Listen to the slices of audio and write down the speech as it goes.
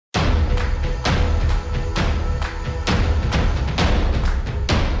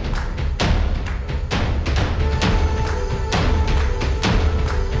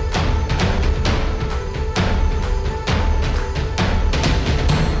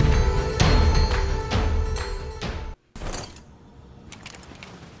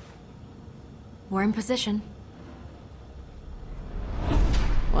we're in position.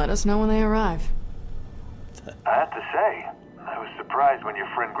 Let us know when they arrive. I have to say, I was surprised when your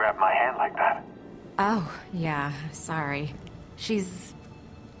friend grabbed my hand like that. Oh, yeah, sorry. She's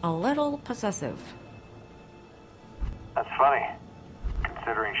a little possessive. That's funny,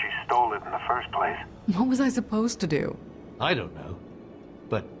 considering she stole it in the first place. What was I supposed to do? I don't know.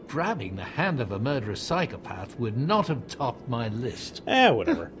 But grabbing the hand of a murderous psychopath would not have topped my list.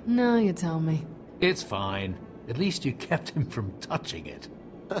 Whatever. No, you tell me. It's fine. At least you kept him from touching it.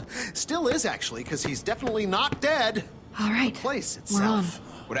 Still is, actually, because he's definitely not dead. All right, The place we're on.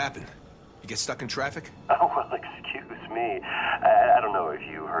 itself. What happened? You get stuck in traffic? Oh, well, excuse me. I don't know if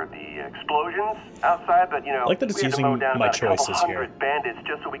you heard the explosions outside, but, you know, I like that it's we had to using mow down my about a couple choices here. hundred bandits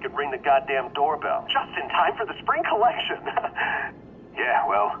just so we could ring the goddamn doorbell. Just in time for the spring collection. Yeah,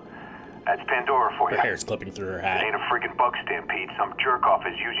 well, that's Pandora for Her you. hair's clipping through her It hat. ain't a friggin' bug stampede. Some jerk-off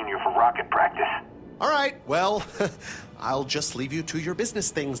is using you for rocket practice. All right, well, I'll just leave you to your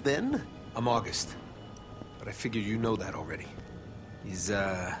business things then. I'm August. But I figure you know that already. Is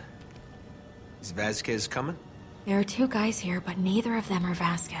Vasquez coming? There are 2 guys here, but neither of them are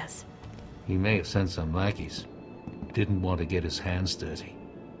Vasquez. He may have sent some lackeys. Didn't want to get his hands dirty.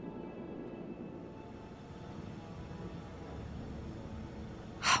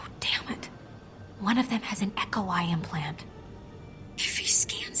 Oh, damn it. One of them has an echo eye implant. If he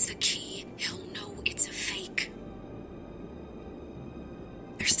scans the key, he'll know it's a fake.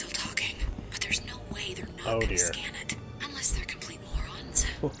 They're still talking, but there's no way they're not Oh, gonna dear. scan it. Unless they're complete morons.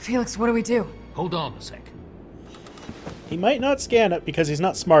 Felix, what do we do? Hold on a sec. He might not scan it because he's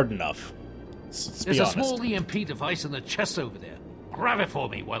not smart enough. Let's be There's a honest. small EMP device in the chest over there. Grab it for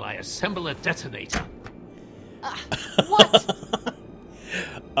me while I assemble a detonator. What?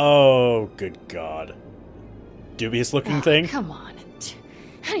 Oh, good God. Dubious looking thing? Come on.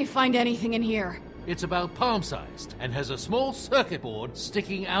 How do you find anything in here? It's about palm-sized and has a small circuit board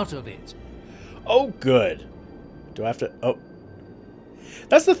sticking out of it. Oh, good. Do I have to... Oh.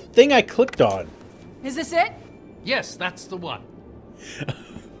 That's the thing I clicked on. Is this it? Yes, that's the one.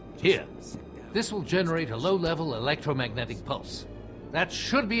 Here. This will generate a low-level electromagnetic pulse. That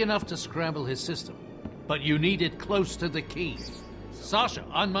should be enough to scramble his system. But you need it close to the key. Sasha,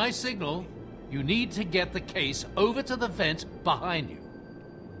 on my signal, you need to get the case over to the vent behind you.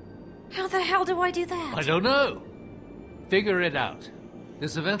 How the hell do I do that? I don't know. Figure it out.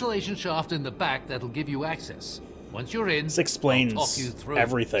 There's a ventilation shaft in the back that'll give you access. Once you're in, This explains I'll talk you through.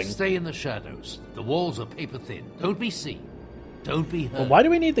 everything. Stay in the shadows. The walls are paper thin. Don't be seen. Don't be heard. Well, why do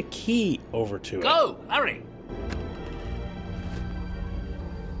we need the key over to it? Go! Hurry!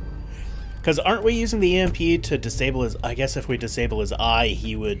 Because aren't we using the EMP to disable his... I guess if we disable his eye,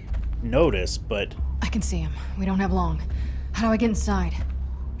 he would notice, but... I can see him. We don't have long. How do I get inside?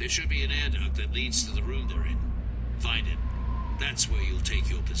 There should be an air duct that leads to the room they're in. Find it. That's where you'll take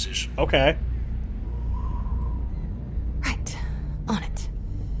your position. Okay. Right. On it.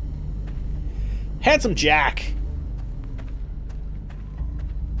 Handsome Jack!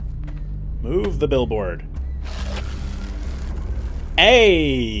 Move the billboard.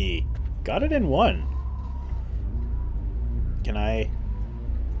 Hey! Got it in one. Can I...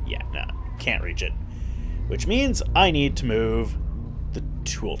 Yeah, no. Can't reach it. Which means I need to move the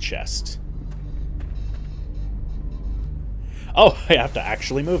tool chest. Oh, I have to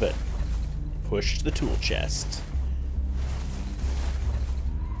actually move it. Push the tool chest.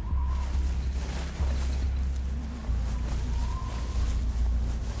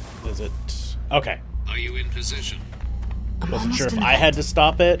 Is it... Okay. Are you in position? Wasn't sure if I had to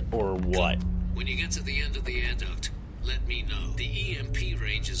stop it or what. When you get to the end of the air duct, let me know. The EMP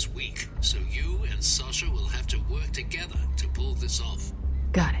range is weak, so you and Sasha will have to work together to pull this off.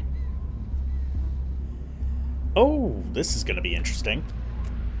 Got it. Oh, this is gonna be interesting.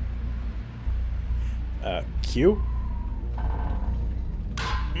 Q?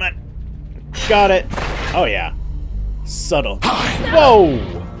 Come on. Got it. Oh, yeah. Subtle.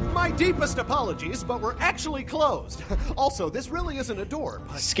 Whoa! My deepest apologies, but we're actually closed. Also, this really isn't a door,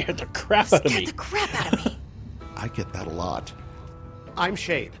 but... Scared the crap out of Scared me. the crap out of me. I get that a lot. I'm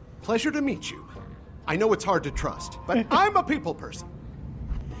Shade. Pleasure to meet you. I know it's hard to trust, but I'm a people person.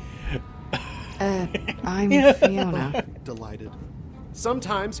 I'm Fiona. Delighted.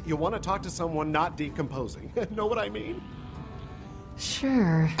 Sometimes you want to talk to someone not decomposing. Know what I mean?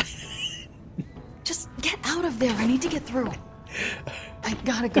 Sure. Just get out of there. I need to get through. I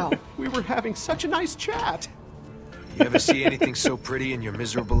gotta go. We were having such a nice chat. You ever see anything so pretty in your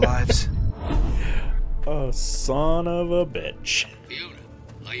miserable lives? Oh, son of a bitch. Fiona,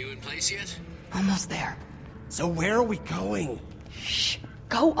 are you in place yet? Almost there. So where are we going? Shh.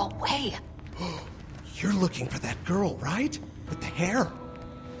 Go away. You're looking for that girl, right? With the hair?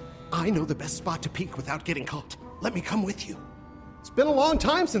 I know the best spot to peek without getting caught. Let me come with you. It's been a long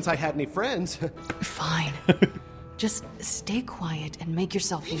time since I had any friends. Fine. Just stay quiet and make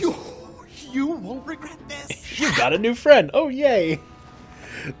yourself You won't regret this. You got a new friend. Oh, yay.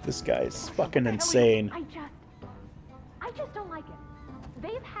 This guy's fucking insane. I just don't like it.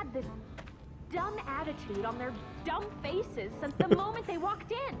 They've had this dumb attitude on their dumb faces since the moment they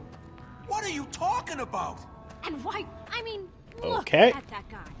walked in. What are you talking about? And why? I mean, look Okay. at that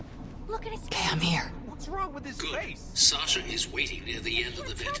guy. Look at his Okay, I'm here. What's wrong with his face? Sasha is waiting near the end of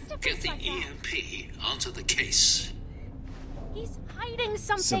the vent. Get the EMP onto the case. He's hiding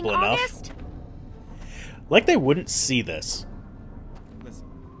something, Simple enough. August. Like they wouldn't see this. Listen,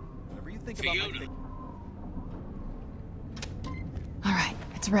 whatever you think Fiona. about my thing. All right,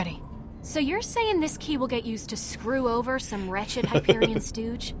 it's ready. So you're saying this key will get used to screw over some wretched Hyperion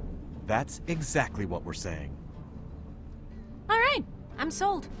stooge? That's exactly what we're saying. All right, I'm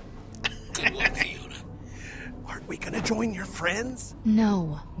sold. Good work, Fiona. Aren't we gonna join your friends?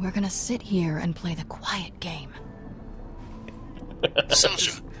 No, we're gonna sit here and play the quiet game.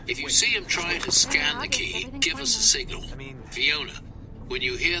 Sasha, if you see him trying to scan the key, give us a signal. I mean, Fiona, when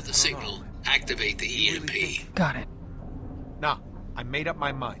you hear the signal, activate the EMP. Got it. nah, I made up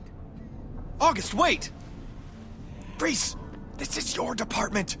my mind. August, wait! Reese, this is your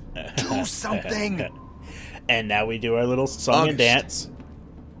department. Do something. And now we do our little song and August. dance.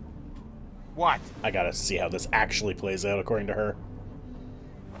 What? I gotta see how this actually plays out according to her.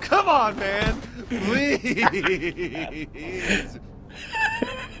 Come on, man. Please.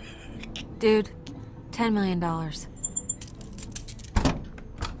 Dude, $10 million.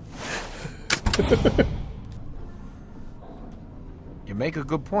 You make a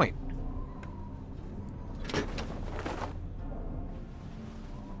good point.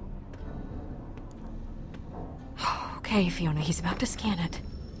 Okay, Fiona, he's about to scan it.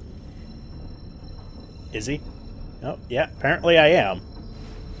 Is he? Oh, yeah, apparently I am.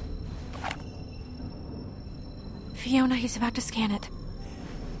 Fiona, he's about to scan it.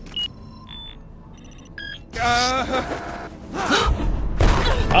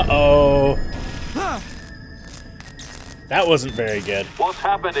 Uh-oh. That wasn't very good. What's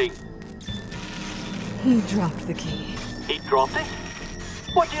happening? He dropped the key. He dropped it?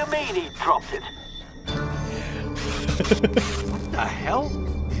 What do you mean he dropped it? The hell?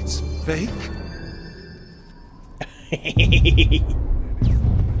 It's fake?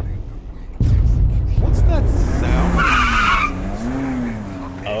 What's that sound?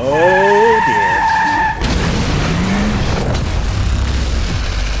 Oh, dear.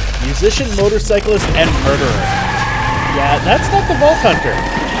 Musician, motorcyclist, and murderer. Yeah, that's not the Vault Hunter.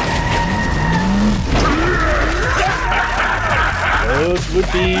 Those would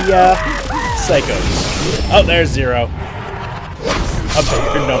be, psychos. Oh, there's Zero. A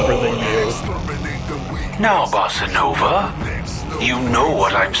bigger number than you. Now, Bossa Nova, you know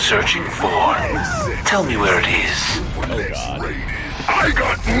what I'm searching for. Tell me where it is. Oh, God. I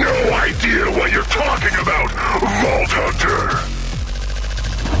got no idea what you're talking about, Vault Hunter!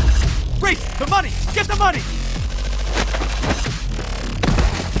 Reese, the money! Get the money!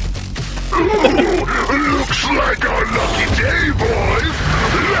 Ooh, looks like our lucky day, boys!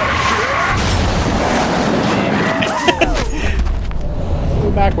 Go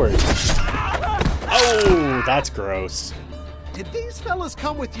backwards. Oh, that's gross. Did these fellas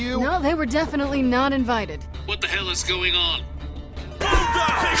come with you? No, they were definitely not invited. What the hell is going on?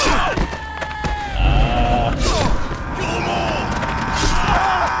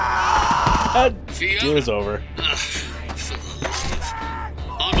 Deal is over. For the love.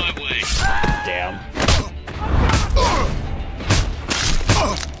 On my way. Damn.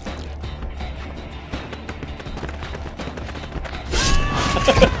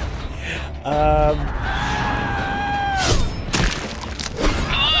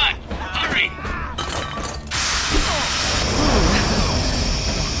 Come on! Hurry!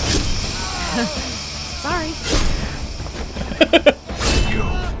 Sorry.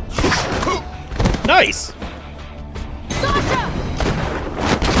 Nice! Sasha!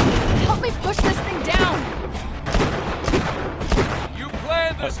 Help me push this thing down. You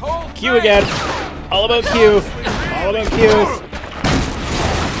planned this whole Q again. All about Q. All about Q.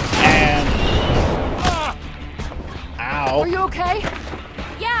 And... Ow. Are you okay?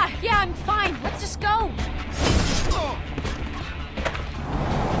 Yeah, I'm fine. Let's just go.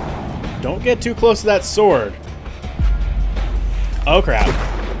 Don't get too close to that sword. Oh, crap.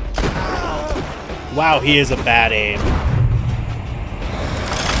 Wow, he is a bad aim.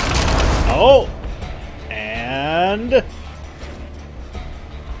 Oh! And...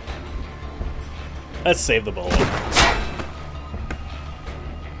 Let's save the bullet.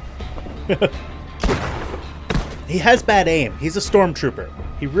 He has bad aim. He's a stormtrooper.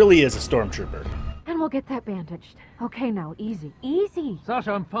 He really is a stormtrooper. And we'll get that bandaged. Okay, now, easy. Easy.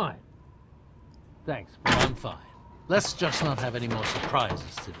 Sasha, I'm fine. Thanks, but I'm fine. Let's just not have any more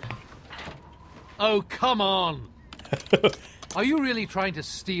surprises today. Oh, come on! Are you really trying to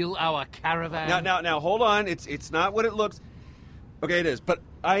steal our caravan? Now, hold on. It's not what it looks... Okay, it is, but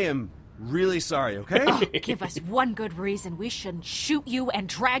I am really sorry, okay? Oh, give us one good reason we shouldn't shoot you and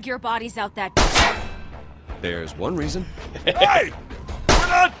drag your bodies out that... There's one reason. Hey! We're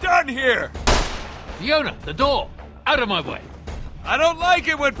not done here! Fiona, the door! Out of my way! I don't like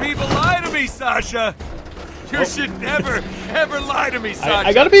it when people lie to me, Sasha! You should never, ever lie to me, Sasha!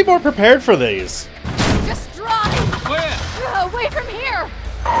 I gotta be more prepared for these. Just drive! Where? Away from here!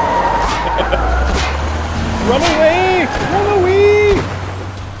 Run away! Run away!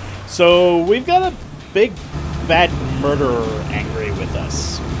 So, we've got a big, bad murderer angry with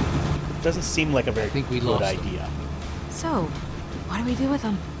us. Doesn't seem like a very good idea. So, what do we do with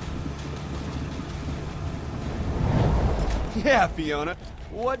him? Yeah, Fiona.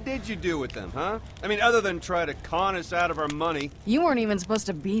 What did you do with them, huh? I mean, other than try to con us out of our money. You weren't even supposed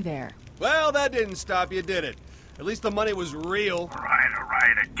to be there. Well, that didn't stop you, did it? At least the money was real. All right,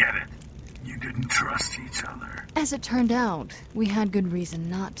 I get it. You didn't trust each other. As it turned out, we had good reason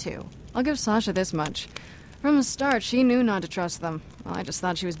not to. I'll give Sasha this much. From the start, she knew not to trust them. Well, I just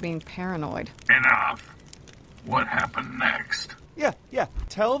thought she was being paranoid. Enough. What happened next? Yeah.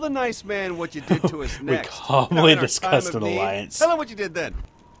 Tell the nice man what you did to us next. We calmly In our discussed time an of need. alliance. Tell him what you did then.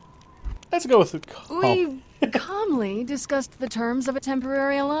 Let's go with We calmly discussed the terms of a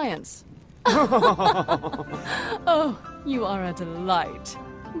temporary alliance. Oh, you are a delight.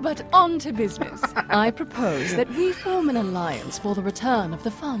 But on to business. I propose that we form an alliance for the return of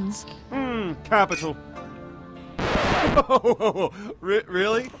the funds. Capital.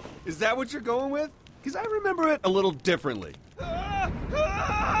 Really? Is that what you're going with? Because I remember it a little differently.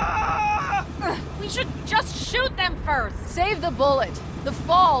 We should just shoot them first! Save the bullet. The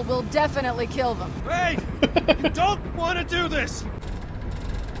fall will definitely kill them. Wait! You don't want to do this!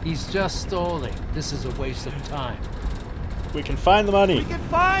 He's just stalling. This is a waste of time. We can find the money. We can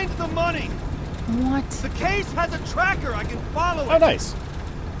find the money! What? The case has a tracker. I can follow it. Oh, nice.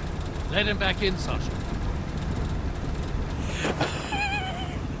 Let him back in, Sasha.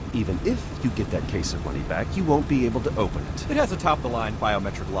 Even if you get that case of money back, you won't be able to open it. It has a top-of-the-line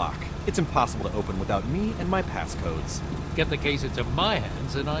biometric lock. It's impossible to open without me and my passcodes. Get the case into my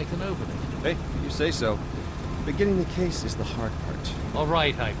hands and I can open it. Hey, you say so. But getting the case is the hard part. All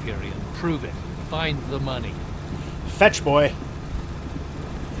right, Hyperion. Prove it. Find the money. Fetch, boy.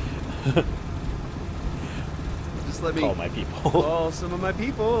 Just let me call my people. Call some of my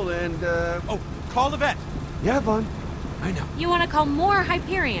people and, Oh, call the vet! Yeah, Vaughn. I know. You want to call more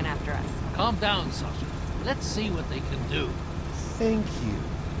Hyperion after us? Calm down, Sasha. Let's see what they can do. Thank you.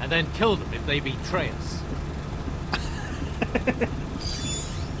 And then kill them if they betray us.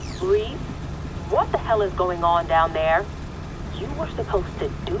 Reese, what the hell is going on down there? You were supposed to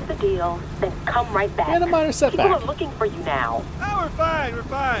do the deal, then come right back. And a minor setback. People are looking for you now. Oh, we're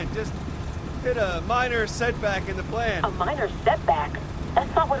fine. Just hit a minor setback in the plan. A minor setback?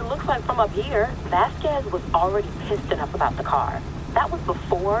 That's not what it looks like from up here. Vasquez was already pissed enough about the car. That was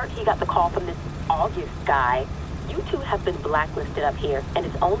before he got the call from this August guy. You two have been blacklisted up here, and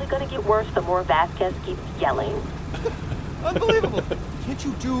it's only going to get worse the more Vasquez keeps yelling. Unbelievable. Can't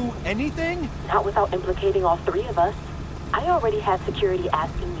you do anything? Not without implicating all three of us. I already had security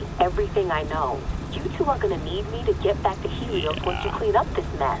asking me everything I know. You two are going to need me to get back to Helios once you clean up this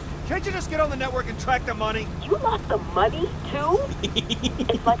mess. Can't you just get on the network and track the money? You lost the money, too?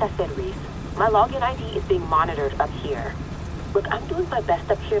 It's like I said, Reese. My login ID is being monitored up here. Look, I'm doing my best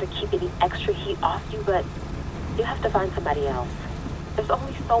up here to keep any extra heat off you, but you have to find somebody else. There's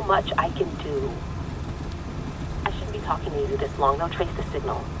only so much I can do. I shouldn't be talking to you this long. They'll trace the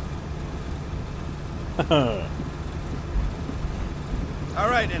signal. All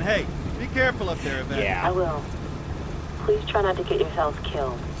right, and hey, be careful up there, Evan. Yeah. I will. Please try not to get yourselves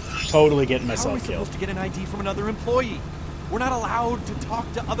killed. Totally getting How are we myself killed. supposed to get an ID from another employee? We're not allowed to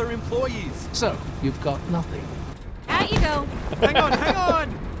talk to other employees. So, you've got nothing. Out you go. Hang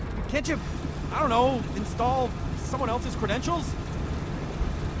on! Can't you, I don't know, install someone else's credentials?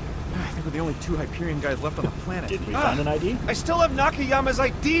 I think we're the only two Hyperion guys left on the planet. Did we find an ID? I still have Nakayama's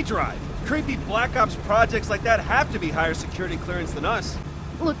ID drive. Creepy Black Ops projects like that have to be higher security clearance than us.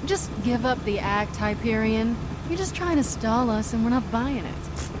 Look, just give up the act, Hyperion. You're just trying to stall us, and we're not buying it.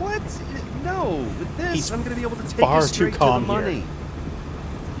 What? No, with this, He's I'm going to be able to take far you straight too calm to the money.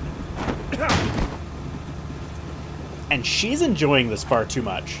 And she's enjoying this far too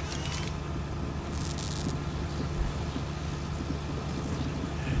much.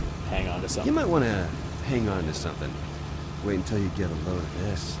 Hang on to something. You might want to hang on to something. Wait until you get a load of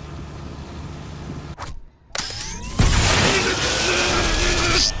this.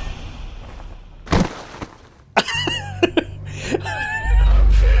 I'm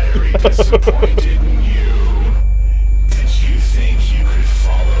very disappointed in you. Did you think you could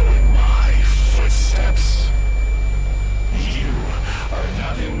follow in my footsteps? You are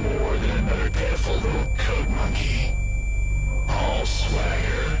nothing more than another pitiful little code monkey. All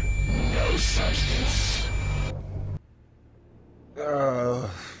swagger, no substance.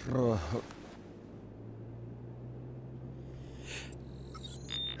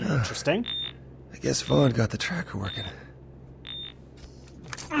 Interesting. I guess Vaughn got the tracker working.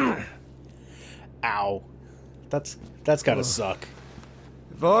 Ow. That's gotta suck.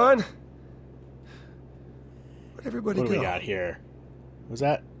 Vaughn? Where'd everybody What do go? we got here? Was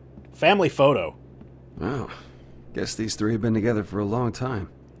that family photo? Oh, guess these three have been together for a long time.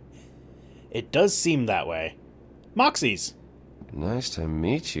 It does seem that way. Moxie's. Nice to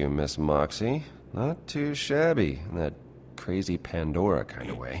meet you, Miss Moxie. Not too shabby in that crazy Pandora kind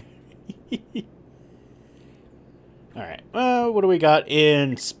of way. Alright, what do we got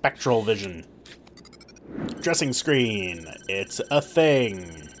in spectral vision? Dressing screen. It's a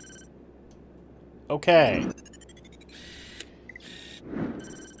thing. Okay.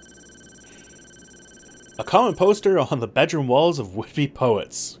 A common poster on the bedroom walls of would-be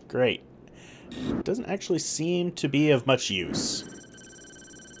poets. Great. Doesn't actually seem to be of much use.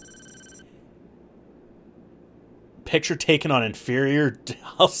 Picture taken on inferior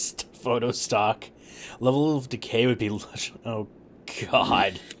dust photo stock. Level of decay would be... Oh,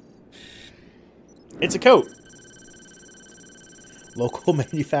 God. It's a coat. Local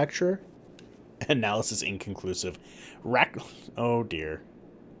manufacturer. Analysis inconclusive. Rack... Oh, dear.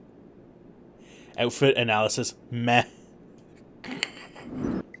 Outfit analysis. Meh.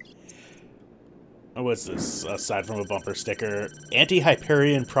 What's this? Aside from a bumper sticker.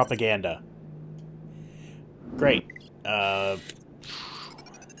 Anti-Hyperion propaganda. Great.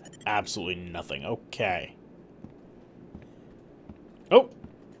 Absolutely nothing. Okay. Oh!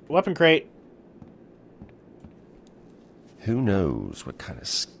 Weapon crate. Who knows what kind of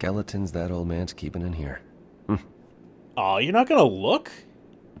skeletons that old man's keeping in here. Aw, you're not gonna look?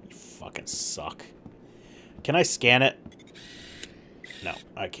 You fucking suck. Can I scan it? No,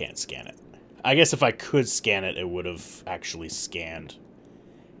 I can't scan it. I guess if I could scan it, it would have actually scanned.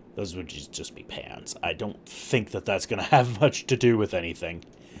 Those would just be pans. I don't think that that's gonna have much to do with anything.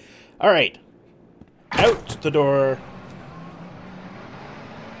 Alright. Out the door.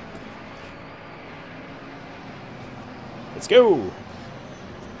 Let's go!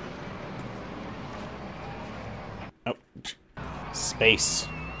 Oh. Space.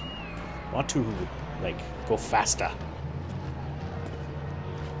 Want to, like, go faster.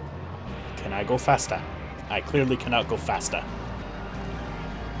 Can I go faster? I clearly cannot go faster.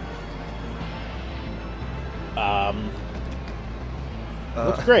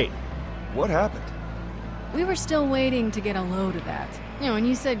 Looks great. What happened? We were still waiting to get a load of that. You know, when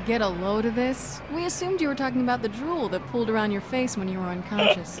you said get a load of this, we assumed you were talking about the drool that pooled around your face when you were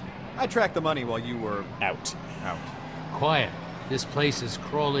unconscious. I tracked the money while you were... Out. Quiet. This place is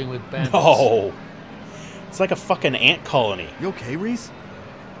crawling with bandits. No! It's like a fucking ant colony. You okay, Reese?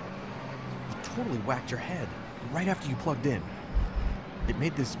 You totally whacked your head right after you plugged in. It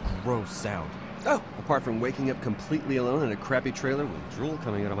made this gross sound. Oh, apart from waking up completely alone in a crappy trailer with drool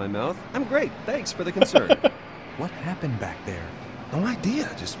coming out of my mouth, I'm great. Thanks for the concern. What happened back there? No idea.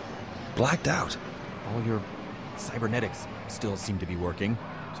 Just blacked out. All your cybernetics still seem to be working,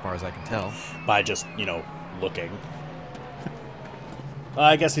 as far as I can tell. By just, you know, looking.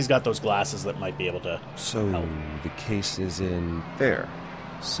 I guess he's got those glasses that might be able to help. The case is in there.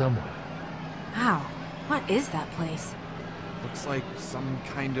 Somewhere. Wow. What is that place? Looks like some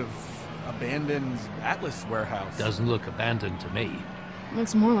kind of abandoned Atlas warehouse. Doesn't look abandoned to me.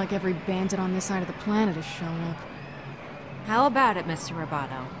 Looks more like every bandit on this side of the planet has shown up. How about it, Mr.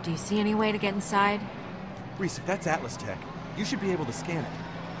 Roboto? Do you see any way to get inside? Reese, if that's Atlas tech, you should be able to scan it.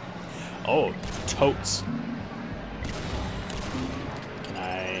 Oh, totes. Can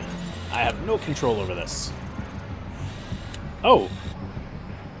I have no control over this. Oh.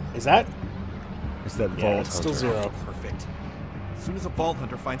 Is that? Is that Yeah, Vault it's still Hunter? zero. Perfect. As soon as a Vault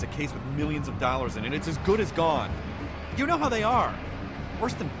Hunter finds a case with millions of dollars in it, it's as good as gone. You know how they are.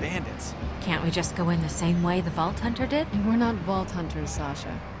 Worse than bandits. Can't we just go in the same way the Vault Hunter did? We're not Vault Hunters,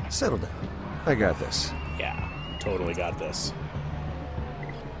 Sasha. Settle down. I got this. Yeah, totally got this.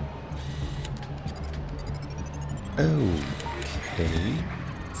 Okay.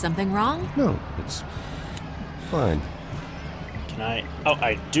 Something wrong? No, it's fine. Can I? Oh,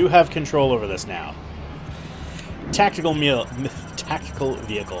 I do have control over this now. Tactical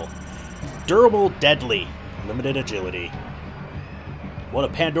vehicle. Durable, deadly. Limited agility. One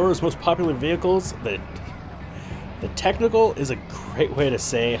of Pandora's most popular vehicles. The technical is a great way to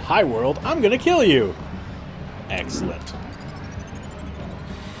say, "Hi world, I'm gonna kill you." Excellent.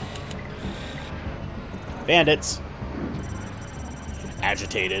 Bandits.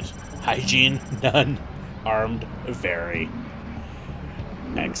 Agitated. Hygiene, none. Armed, very.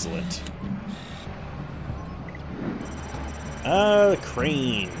 Excellent.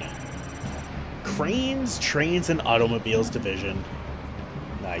 Crane. Cranes, Trains, and Automobiles Division.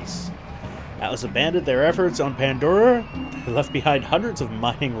 Nice. Atlas abandoned their efforts on Pandora. They left behind hundreds of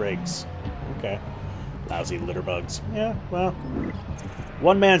mining rigs. Okay. Lousy litterbugs. Yeah, well.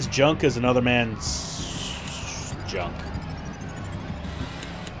 One man's junk is another man's junk.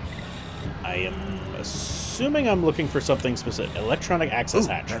 I am assuming I'm looking for something specific. Electronic access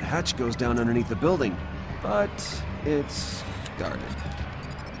hatch. That hatch goes down underneath the building, but it's guarded.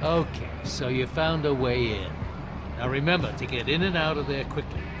 Okay, so you found a way in. Now remember to get in and out of there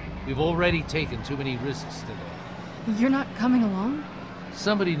quickly. We've already taken too many risks today. You're not coming along?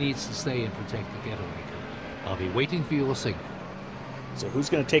 Somebody needs to stay and protect the getaway car. I'll be waiting for your signal. So who's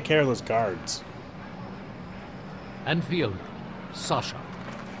going to take care of those guards? And Fiona, Sasha,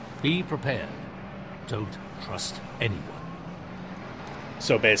 be prepared. Don't trust anyone.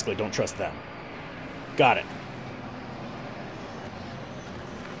 So basically, don't trust them. Got it.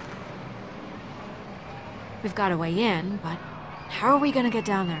 We've got a way in, but how are we gonna get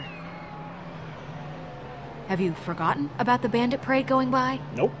down there? Have you forgotten about the bandit parade going by?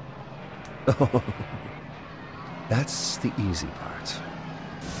 Nope. That's the easy part.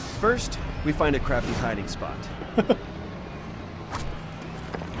 First, we find a crappy hiding spot.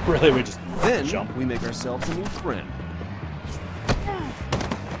 Really, we just then jump. We make ourselves a new friend.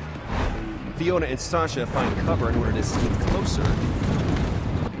 Fiona and Sasha find cover in order to sneak closer.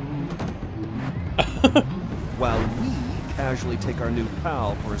 While we casually take our new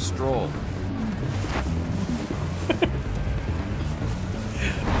pal for a stroll.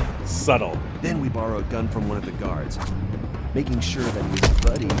 Subtle. Then we borrow a gun from one of the guards, making sure that his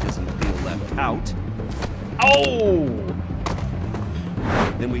buddy doesn't feel left out. Oh!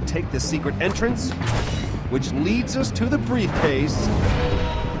 Then we take the secret entrance, which leads us to the briefcase.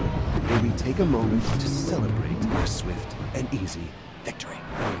 And we take a moment to celebrate our swift and easy victory.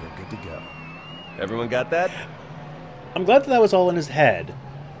 And we're good to go. Everyone got that? I'm glad that was all in his head.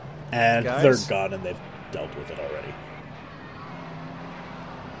 And Guys? they're gone and they've dealt with it already.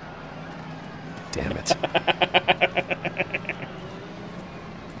 Damn it.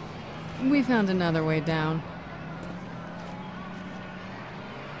 We found another way down.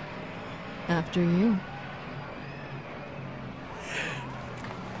 After you.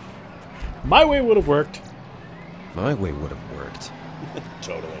 My way would have worked. My way would have worked.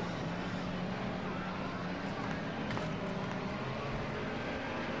 Totally.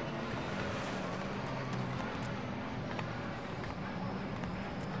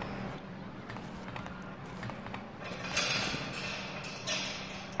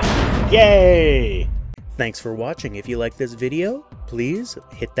 Yay! Thanks for watching. If you like this video, please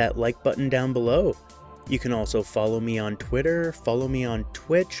hit that like button down below. You can also follow me on Twitter, follow me on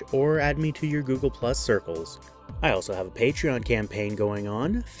Twitch, or add me to your Google Plus circles. I also have a Patreon campaign going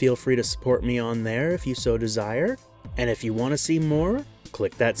on. Feel free to support me on there if you so desire. And if you want to see more,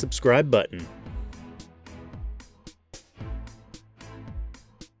 click that subscribe button.